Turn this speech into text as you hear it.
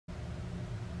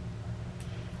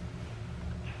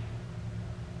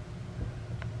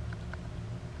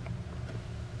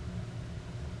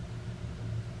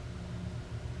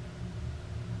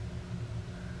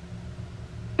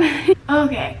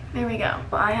Okay, there we go.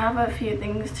 I have a few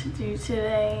things to do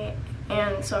today,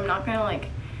 and so I'm not gonna like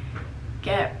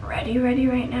get ready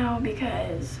right now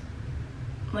because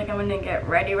like I'm gonna get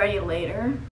ready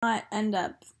later. Not end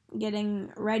up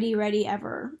getting ready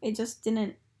ever. It just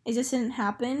didn't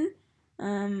happen.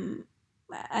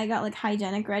 I got like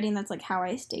hygienic ready, and that's like how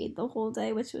I stayed the whole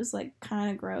day, which was like kind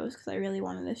of gross because I really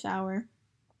wanted a shower.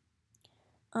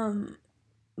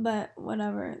 But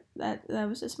whatever. That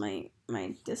was just my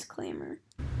disclaimer.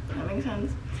 That makes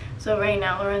sense. So right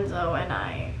now Lorenzo and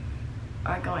I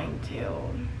are going to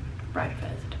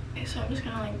breakfast. Okay, so I'm just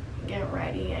gonna like get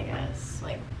ready, I guess,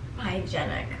 like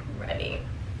hygienic ready.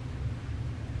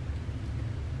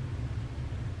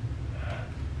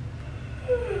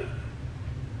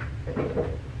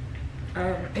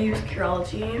 I use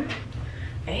Curology.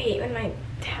 I hate when my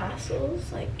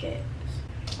tassels like get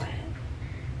wet.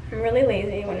 I'm really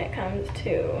lazy when it comes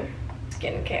to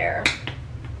skincare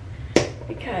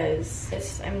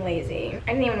because I'm lazy.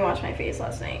 I didn't even wash my face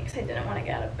last night because I didn't want to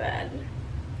get out of bed.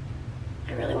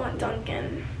 I really want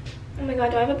Dunkin'. Oh my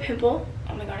god, do I have a pimple?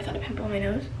 Oh my god, I thought a pimple on my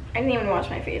nose. I didn't even wash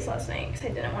my face last night because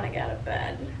I didn't want to get out of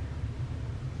bed.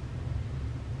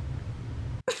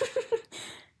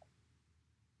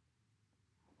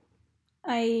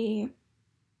 I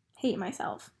hate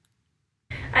myself.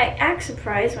 I act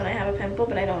surprised when I have a pimple,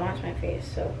 but I don't wash my face,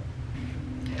 so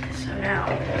now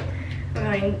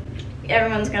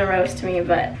everyone's gonna roast me,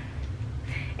 but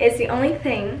it's the only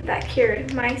thing that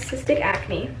cured my cystic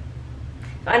acne.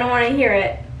 I don't want to hear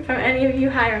it from any of you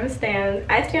Hiram stans.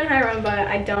 I stand Hiram, but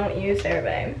I don't use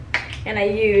CeraVe, and I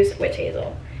use witch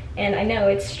hazel. And I know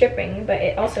it's stripping, but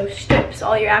it also strips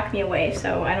all your acne away,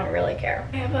 so I don't really care.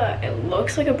 I have it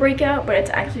looks like a breakout, but it's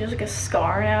actually just like a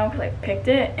scar now because I picked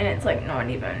it, and it's like not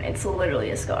even, it's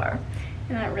literally a scar.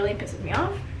 And that really pisses me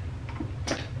off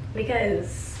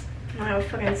because I have a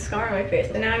fucking scar on my face.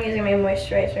 So now I'm using my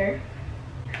moisturizer.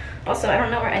 Also, I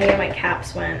don't know where any of my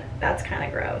caps went. That's kind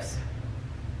of gross.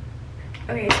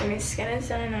 Okay, so my skin is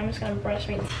done, and I'm just gonna brush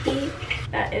my teeth.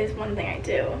 That is one thing I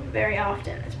do very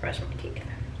often, is brush my teeth.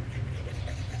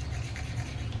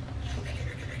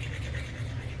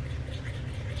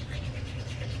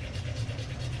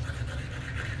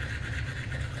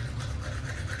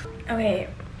 Okay,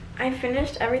 I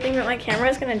finished everything, but my camera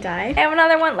is gonna die. I have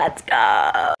another one, let's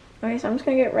go! Okay, so I'm just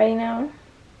gonna get ready now.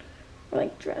 Or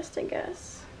like dressed, I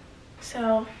guess.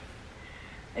 So,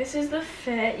 this is the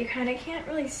fit. You kind of can't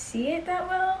really see it that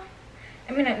well.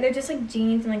 I mean, they're just like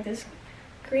jeans and like this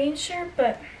green shirt,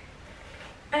 but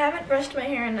I haven't brushed my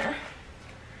hair in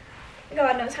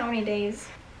God knows how many days.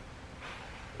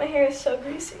 My hair is so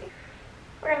greasy.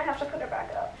 We're gonna have to put it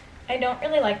back up. I don't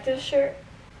really like this shirt,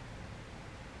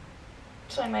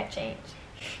 so I might change.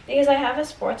 Because I have a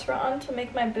sports bra on to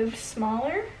make my boobs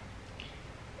smaller,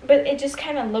 but it just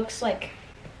kind of looks like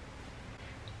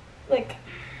it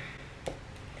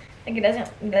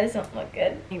doesn't look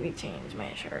good. Maybe change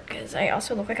my shirt because I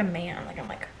also look like a man. Like I'm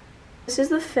like, this is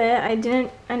the fit. I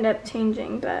didn't end up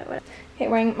changing, but whatever. Okay,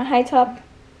 wearing my high top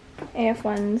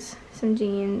AF1s, some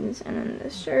jeans, and then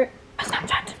this shirt. A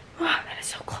Snapchat. Wow, that is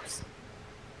so close.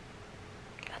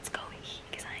 Let's go eat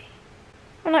because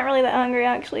I'm not really that hungry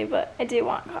actually, but I do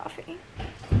want coffee.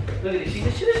 Look at this. See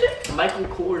this shit? Michael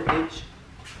Kors, bitch.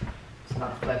 It's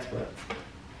not a flex, but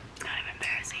Kind of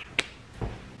embarrassing.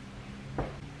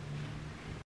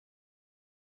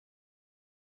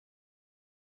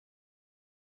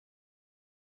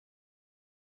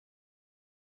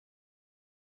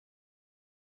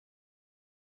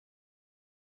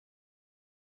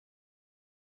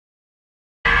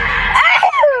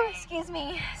 Excuse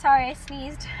me. Sorry, I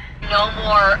sneezed. No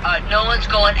more, no one's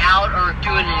going out or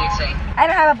doing anything. I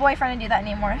don't have a boyfriend to do that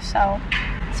anymore, so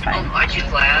it's fine. Oh, aren't you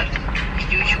glad? You can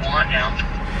do what you want now.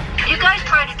 You guys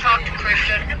tried to talk to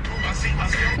Christian?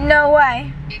 No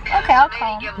way. Okay, I'll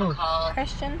call Maybe give him a call.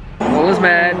 Christian. Lola's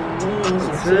mad.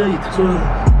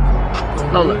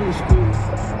 Lola.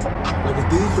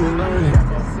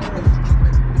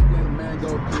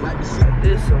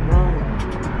 This I'm wrong,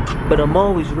 but I'm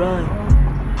always right.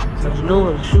 I just know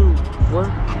how to shoot, what?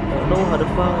 I know how to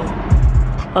fight.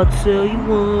 I'll tell you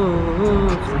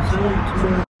once, I'll tell you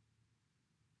twice.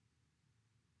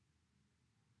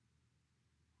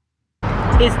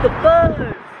 It's the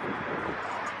first.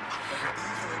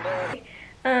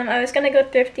 I was gonna go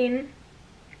thrifting,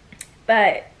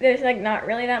 but there's like not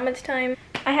really that much time.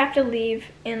 I have to leave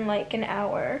in like an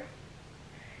hour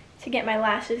to get my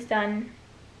lashes done.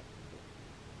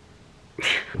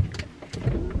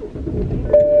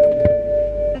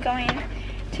 I'm going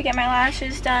to get my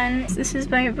lashes done. This is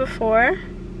my before,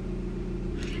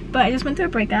 but I just went through a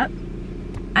breakup.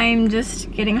 I'm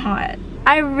just getting hot.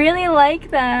 I really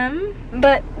like them,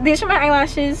 but these are my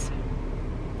eyelashes.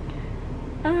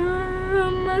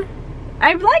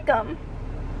 I like them.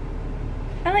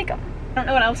 I like them. I don't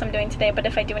know what else I'm doing today, but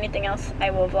if I do anything else,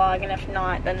 I will vlog, and if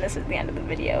not, then this is the end of the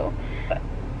video. But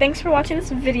thanks for watching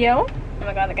this video. Oh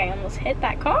my god, the guy almost hit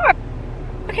that car.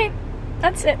 Okay,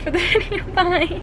 that's it for the video. Bye.